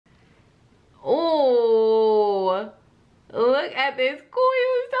Look at this coil,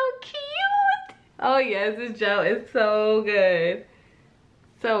 so cute. Oh yes, this gel is so good.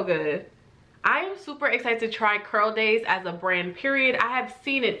 So good. I am super excited to try Curldaze as a brand, period. I have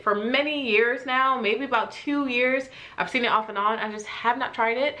seen it for many years now, maybe about 2 years. I've seen it off and on. I just have not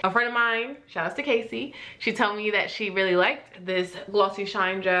tried it. A friend of mine, shout out to Casey, she told me that she really liked this Glossy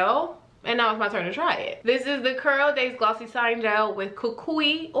Shine Gel. And now it's my turn to try it. This is the Curldaze Glossy Shine Gel with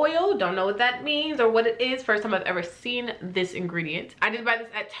kukui oil. Don't know what that means or what it is. First time I've ever seen this ingredient. I did buy this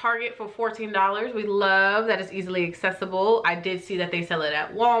at Target for $14. We love that it's easily accessible. I did see that they sell it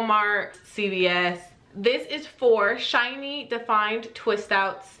at Walmart, CVS. This is for shiny, defined twist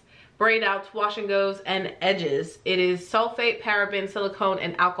outs, braid outs, wash and goes, and edges. It is sulfate, paraben, silicone,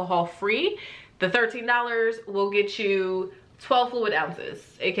 and alcohol free. The $13 will get you 12 fluid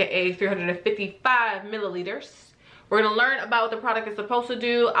ounces, aka 355 milliliters. We're gonna learn about what the product is supposed to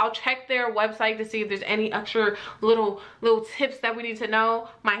do. I'll check their website to see if there's any extra little tips that we need to know.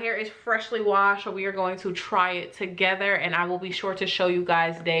 My hair is freshly washed, so we are going to try it together, and I will be sure to show you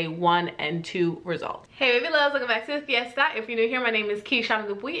guys day 1 and 2 results. Hey baby loves, welcome back to the Fiesta. If you're new here, my name is Keisha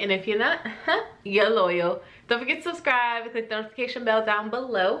Dupuy, and if you're not, you're loyal. Don't forget to subscribe and click the notification bell down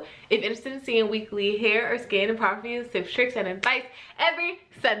below if you're interested in seeing weekly hair or skin and product reviews, tips, tricks, and advice every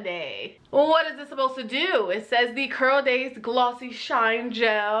Sunday. What is this supposed to do? It says the Curldaze Glossy Shine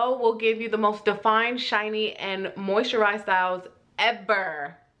Gel will give you the most defined, shiny, and moisturized styles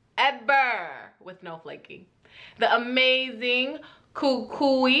ever. Ever. With no flaking. The amazing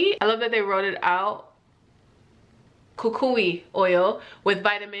kukui. I love that they wrote it out. Kukui oil with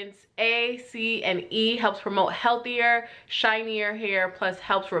vitamins A, C, and E helps promote healthier, shinier hair, plus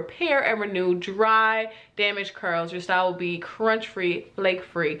helps repair and renew dry, damaged curls. Your style will be crunch-free,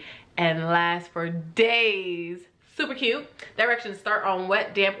 flake-free, and last for days. Super cute. Directions: start on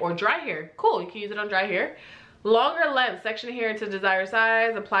wet, damp, or dry hair. Cool, you can use it on dry hair. Longer length, section hair into desired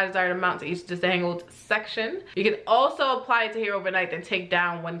size, apply desired amount to each disangled section. You can also apply it to hair overnight, then take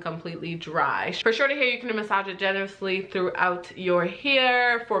down when completely dry. For shorter hair, you can massage it generously throughout your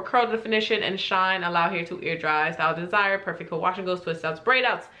hair. For curl definition and shine, allow hair to air dry, style desired, perfect for wash and goes, twist outs, braid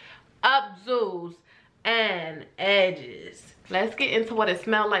outs, upzooms, and edges. Let's get into what it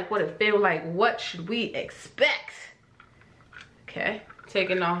smells like, what it feels like, what should we expect? Okay,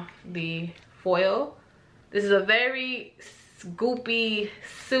 taking off the foil. This is a very scoopy,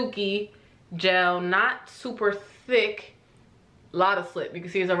 silky gel, not super thick. A lot of slip. You can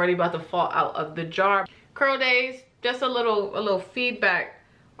see it's already about to fall out of the jar. Curldaze, just a little feedback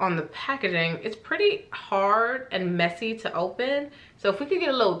on the packaging. It's pretty hard and messy to open. So if we could get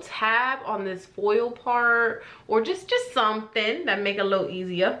a little tab on this foil part, or just something that make it a little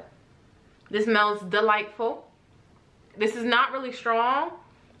easier. This smells delightful. This is not really strong,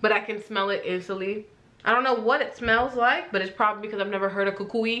 but I can smell it easily. I don't know what it smells like, but it's probably because I've never heard of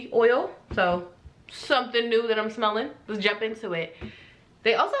kukui oil. So something new that I'm smelling. Let's jump into it.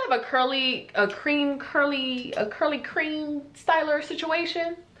 They also have a curly cream styler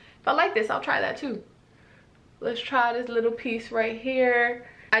situation. If I like this, I'll try that too. Let's try this little piece right here.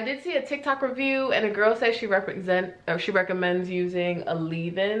 I did see a TikTok review and a girl said she recommends using a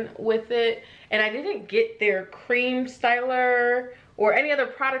leave-in with it. And I didn't get their cream styler or any other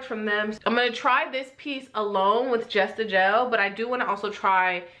products from them. I'm gonna try this piece alone with just the gel, but I do wanna also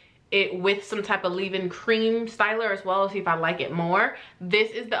try it with some type of leave-in cream styler as well, see if I like it more. This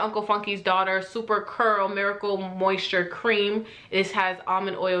is the Uncle Funky's Daughter Supercurl Miracle Moisture Cream. This has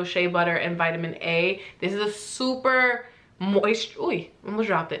almond oil, shea butter, and vitamin A. This is a super moisture, almost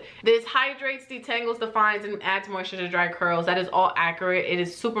dropped it. This hydrates, detangles, defines, and adds moisture to dry curls. That is all accurate. It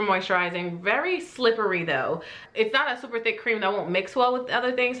is super moisturizing, very slippery though. It's not a super thick cream that won't mix well with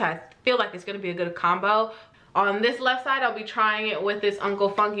other things, so I feel like it's gonna be a good combo. On this left side, I'll be trying it with this Uncle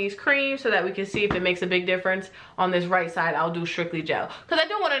Funky's cream so that we can see if it makes a big difference. On this right side, I'll do strictly gel, because I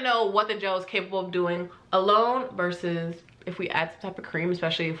do want to know what the gel is capable of doing alone versus if we add some type of cream,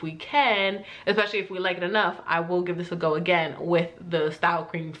 especially if we can, especially if we like it enough. I will give this a go again with the style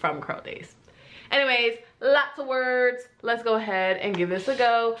cream from Curldaze. Anyways, lots of words. Let's go ahead and give this a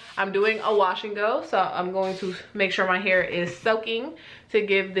go. I'm doing a wash and go, so I'm going to make sure my hair is soaking to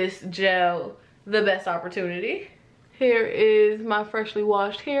give this gel the best opportunity. Here is my freshly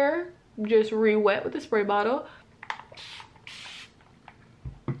washed hair, just re-wet with the spray bottle.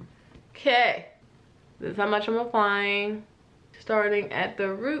 Okay, this is how much I'm applying. Starting at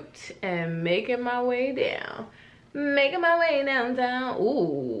the root and making my way down. Making my way down.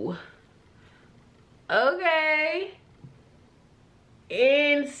 Ooh. Okay.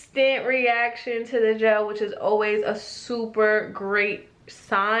 Instant reaction to the gel, which is always a super great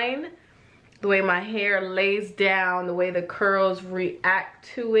sign. the way my hair lays down, the way the curls react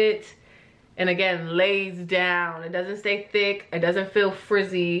to it. And again, lays down. It doesn't stay thick. It doesn't feel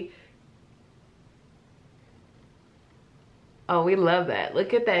frizzy. Oh, we love that.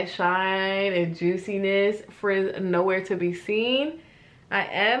 Look at that shine and juiciness. Frizz nowhere to be seen. I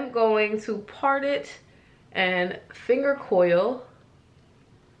am going to part it and finger coil.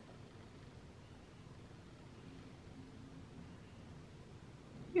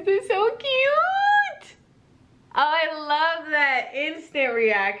 These are so cute. Oh, I love that instant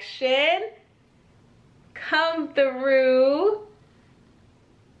reaction. Come through.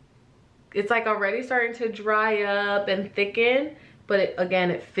 It's like already starting to dry up and thicken, but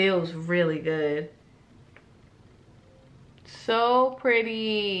again, it feels really good. So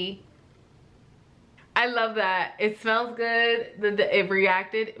pretty. I love that. It smells good. It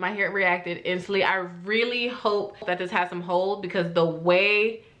reacted, my hair reacted instantly. I really hope that this has some hold, because the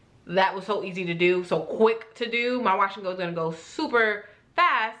way that was so easy to do, so quick to do, my wash and go is gonna go super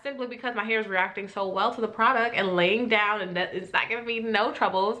fast simply because my hair is reacting so well to the product and laying down, and that it's not giving me no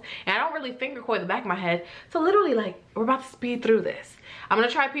troubles. And I don't really finger coil the back of my head, so literally, like, we're about to speed through this. I'm gonna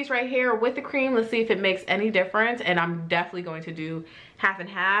try a piece right here with the cream. Let's see if it makes any difference, and I'm definitely going to do half and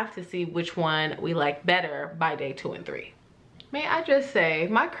half to see which one we like better by day 2 and 3. May I just say,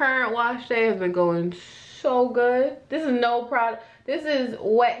 my current wash day has been going so good. This is no product. This is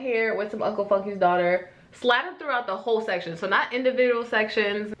wet hair with some Uncle Funky's daughter slattered throughout the whole section, so not individual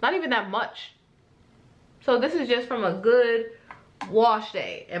sections, not even that much. So this is just from a good wash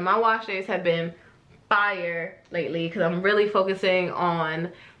day, and my wash days have been fire lately because I'm really focusing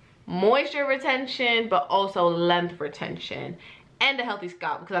on moisture retention, but also length retention and a healthy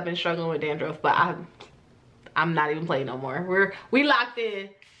scalp, because I've been struggling with dandruff. But I'm not even playing no more. We locked in.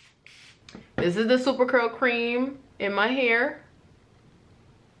 This is the Supercurl cream in my hair.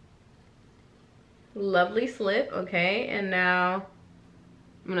 Lovely slip. Okay, and now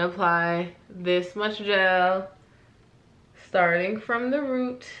I'm gonna apply this much gel starting from the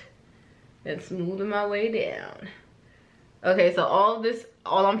root and smoothing my way down. Okay, so all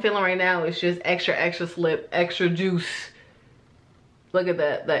I'm feeling right now is just extra slip, extra juice. Look at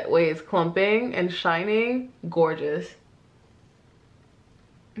that way it's clumping and shining. Gorgeous.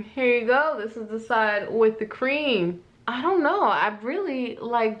 Here you go. This is the side with the cream. I don't know, I really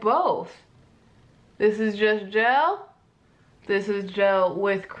like both. This is just gel. This is gel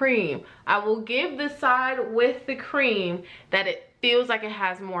with cream. I will give the side with the cream that it feels like it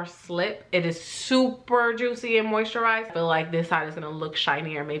has more slip. It is super juicy and moisturized. I feel like this side is gonna look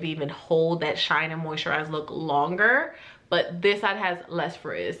shinier, maybe even hold that shine and moisturized look longer. But this side has less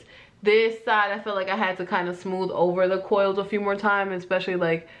frizz. This side, I feel like I had to kind of smooth over the coils a few more times, especially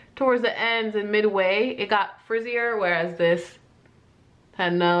like towards the ends and midway. It got frizzier, whereas this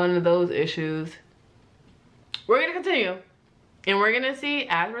had none of those issues. We're gonna continue, and we're gonna see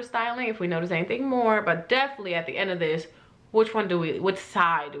as we're styling if we notice anything more, but definitely at the end of this, which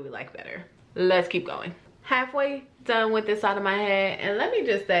side do we like better? Let's keep going. Halfway done with this side of my head, and let me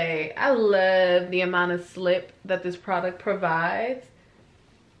just say, I love the amount of slip that this product provides.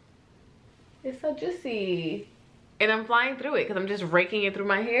 It's so juicy, and I'm flying through it because I'm just raking it through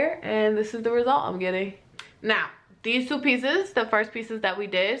my hair, and this is the result I'm getting. Now, these two pieces, the first pieces that we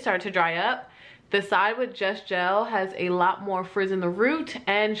did, started to dry up. The side with just gel has a lot more frizz in the root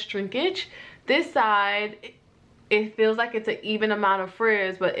and shrinkage. This side, it feels like it's an even amount of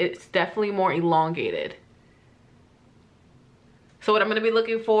frizz, but it's definitely more elongated. So what I'm gonna be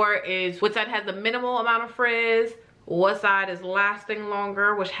looking for is what side has the minimal amount of frizz, what side is lasting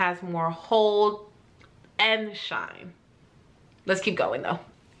longer, which has more hold and shine. Let's keep going though.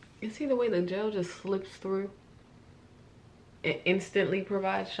 You see the way the gel just slips through? It instantly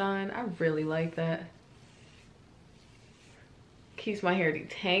provides shine. I really like that. Keeps my hair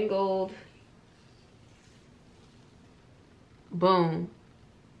detangled. Boom.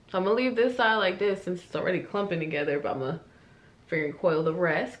 So I'm gonna leave this side like this since it's already clumping together, but I'm gonna finger coil the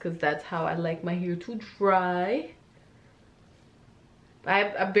rest because that's how I like my hair to dry.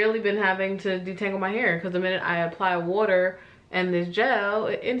 I've barely been having to detangle my hair because the minute I apply water and this gel,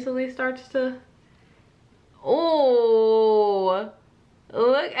 it instantly starts to... Oh,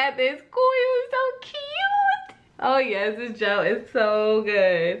 look at this coil, so cute. Oh yes, this gel is so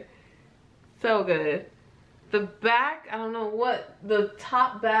good. So good. The back, I don't know what, the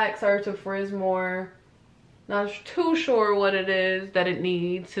top back starts to frizz more. Not too sure what it is that it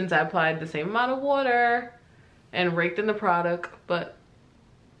needs since I applied the same amount of water and raked in the product, but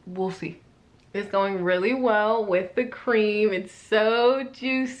we'll see. It's going really well with the cream. It's so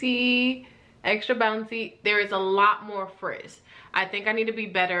juicy, extra bouncy. There is a lot more frizz. I think I need to be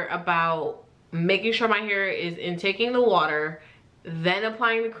better about making sure my hair is intaking the water, then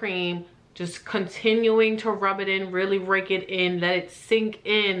applying the cream, just continuing to rub it in, really rake it in, let it sink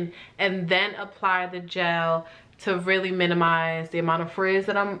in, and then apply the gel to really minimize the amount of frizz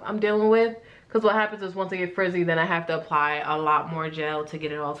that I'm dealing with. Because what happens is once I get frizzy, then I have to apply a lot more gel to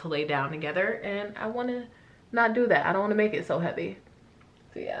get it all to lay down together, and I want to not do that. I don't want to make it so heavy.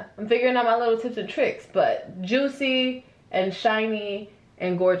 So yeah, I'm figuring out my little tips and tricks, but juicy and shiny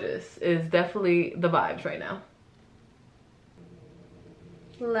and gorgeous is definitely the vibes right now.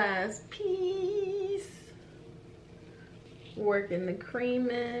 Last piece. Working the cream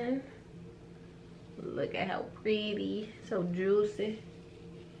in. Look at how pretty, so juicy.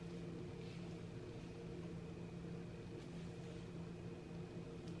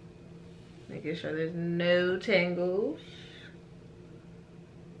 Making sure there's no tangles.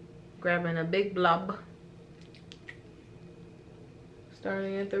 Grabbing a big blob.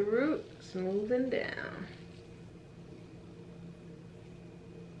 Starting at the root, smoothing down.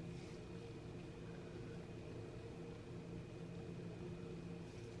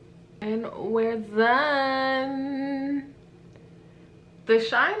 And we're done. The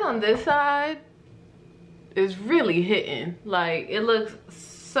shine on this side is really hitting. Like, it looks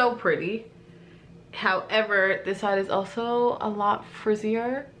so pretty. However, this side is also a lot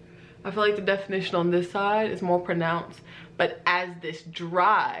frizzier. I feel like the definition on this side is more pronounced. But as this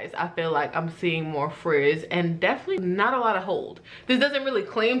dries, I feel like I'm seeing more frizz and definitely not a lot of hold. This doesn't really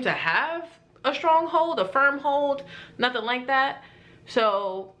claim to have a strong hold, a firm hold, nothing like that.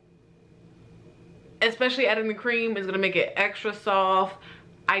 So, especially adding the cream is gonna make it extra soft.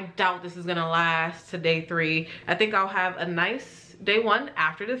 I doubt this is gonna last to day 3. I think I'll have a nice day 1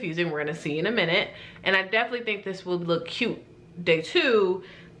 after diffusing. We're gonna see in a minute. And I definitely think this would look cute day 2.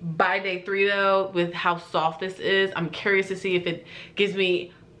 By day 3 though, with how soft this is, I'm curious to see if it gives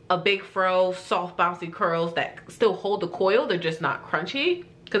me a big fro, soft bouncy curls that still hold the coil. They're just not crunchy.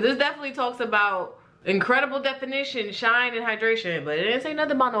 Because this definitely talks about incredible definition, shine, and hydration, but it didn't say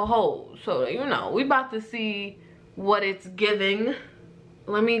nothing about no holes. So, you know, we about to see what it's giving.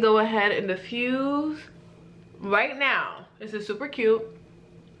 Let me go ahead and diffuse. Right now, this is super cute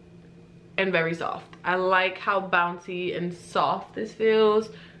and very soft. I like how bouncy and soft this feels.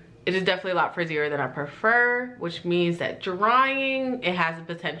 It is definitely a lot frizzier than I prefer, which means that drying, it has the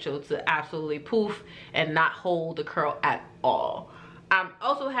potential to absolutely poof and not hold the curl at all. I'm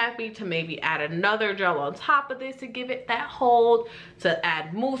also happy to maybe add another gel on top of this to give it that hold, to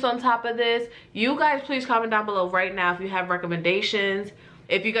add mousse on top of this. You guys please comment down below right now if you have recommendations.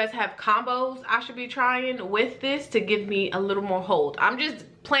 If you guys have combos I should be trying with this to give me a little more hold. I'm just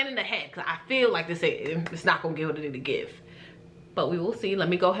planning ahead because I feel like it's not gonna give what it need to give. But we will see. Let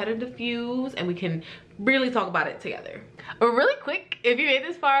me go ahead and diffuse and we can really talk about it together. Really quick, if you made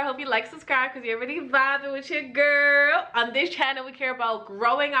this far, I hope you like, subscribe, because you're already vibing with your girl. On this channel, we care about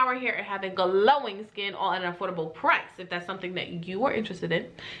growing our hair and having glowing skin all at an affordable price. If that's something that you are interested in,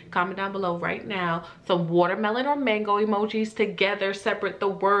 comment down below right now. Some watermelon or mango emojis together, separate the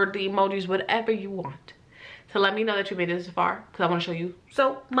word, the emojis, whatever you want, to let me know that you made it this far, because I want to show you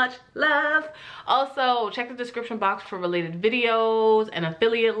so much love. Also, check the description box for related videos and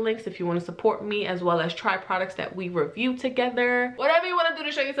affiliate links if you want to support me, as well as try products that we review together. Whatever you want to do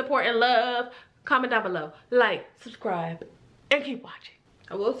to show your support and love, comment down below, like, subscribe, and keep watching.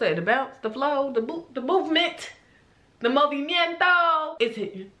 I will say the bounce, the flow, the movement, the movimiento is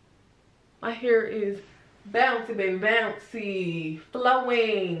hitting. My hair is bouncy, baby, bouncy,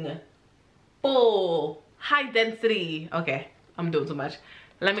 flowing, full, high density. Okay, I'm doing too much.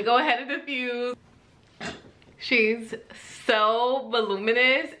 Let me go ahead and diffuse. She's so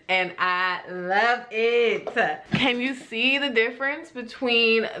voluminous and I love it. Can you see the difference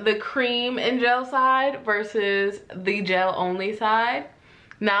between the cream and gel side versus the gel only side?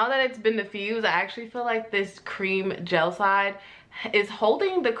 Now that it's been diffused, I actually feel like this cream gel side is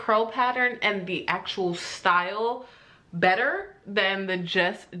holding the curl pattern and the actual style better than the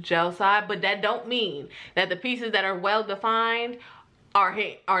just gel side, but that don't mean that the pieces that are well defined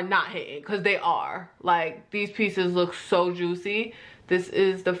are not hitting, because they are. Like, these pieces look so juicy. This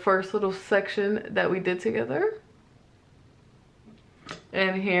is the first little section that we did together,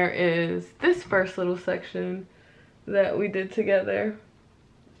 and here is this first little section that we did together.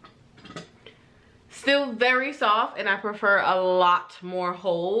 Still very soft, and I prefer a lot more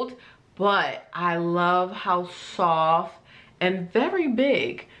hold, but I love how soft and very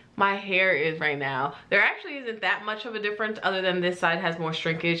big my hair is right now. There actually isn't that much of a difference, other than this side has more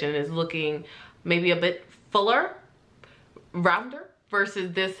shrinkage and is looking maybe a bit fuller, rounder,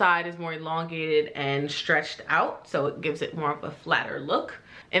 versus this side is more elongated and stretched out, so it gives it more of a flatter look.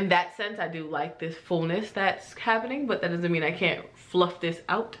 in that sense, I do like this fullness that's happening, but that doesn't mean I can't fluff this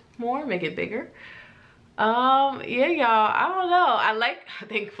out more, make it bigger. Yeah, y'all, I don't know. I like,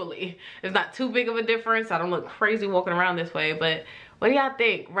 thankfully, it's not too big of a difference. I don't look crazy walking around this way, but what do y'all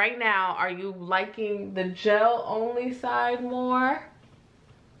think? Right now, are you liking the gel only side more?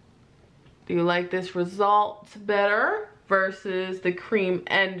 Do you like this result better versus the cream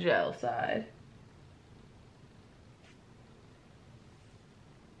and gel side?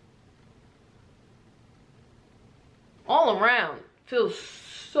 All around feels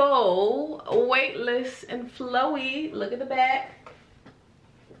so weightless and flowy. Look at the back.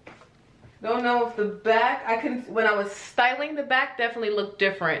 Don't know if the back, when I was styling the back, definitely looked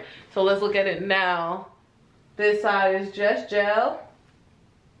different. So let's look at it now. This side is just gel.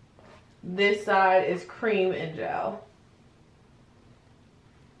 This side is cream and gel.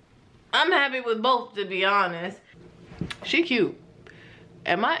 I'm happy with both, to be honest. She cute.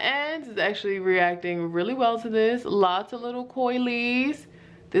 And my ends is actually reacting really well to this. Lots of little coilies.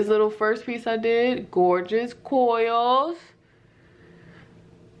 This little first piece I did, gorgeous coils.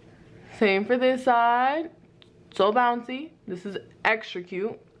 Same for this side. So bouncy. This is extra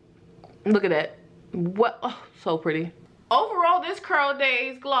cute. Look at that. What? Oh, so pretty. Overall, this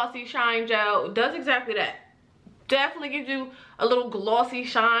Curldaze Glossy Shine Gel does exactly that. Definitely gives you a little glossy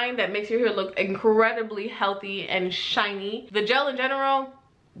shine that makes your hair look incredibly healthy and shiny. The gel in general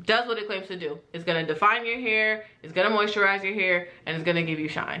does what it claims to do. It's gonna define your hair, it's gonna moisturize your hair, and it's gonna give you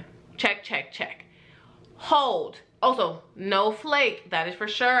shine. Check, check, check. Hold. Also, no flake. That is for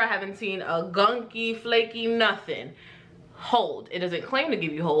sure. I haven't seen a gunky, flaky, nothing. Hold. It doesn't claim to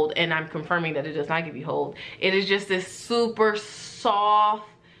give you hold, and I'm confirming that it does not give you hold. It is just this super soft,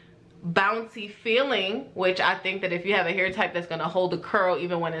 bouncy feeling, which I think that if you have a hair type that's gonna hold the curl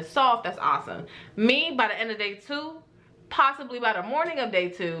even when it's soft, that's awesome. Me, by the end of day 2, possibly by the morning of day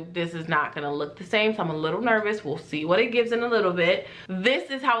 2, this is not gonna look the same, so I'm a little nervous. We'll see what it gives in a little bit.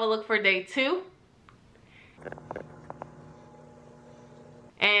 This is how it looked for day 2.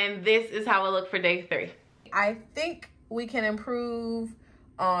 And this is how it looked for day 3. I think we can improve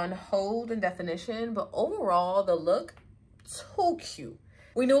on hold and definition, but overall the look, so cute.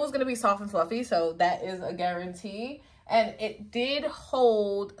 We knew it was gonna be soft and fluffy, so that is a guarantee. And it did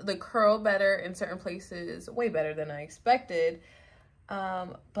hold the curl better in certain places, way better than I expected.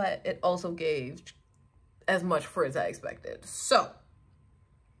 But it also gave as much frizz as I expected. So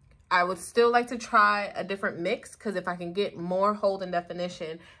I would still like to try a different mix, because if I can get more hold and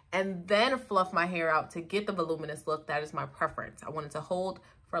definition and then fluff my hair out to get the voluminous look, that is my preference. I want it to hold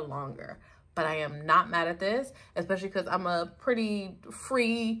for longer. But I am not mad at this, especially because I'm a pretty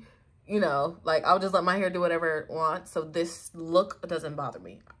free, you know, like I'll just let my hair do whatever it wants. So this look doesn't bother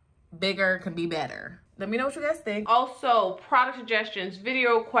me. Bigger can be better. Let me know what you guys think. Also, product suggestions,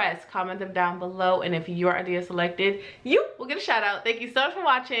 video requests, comment them down below. And if your idea is selected, you will get a shout out. Thank you so much for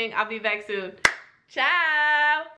watching. I'll be back soon. Ciao.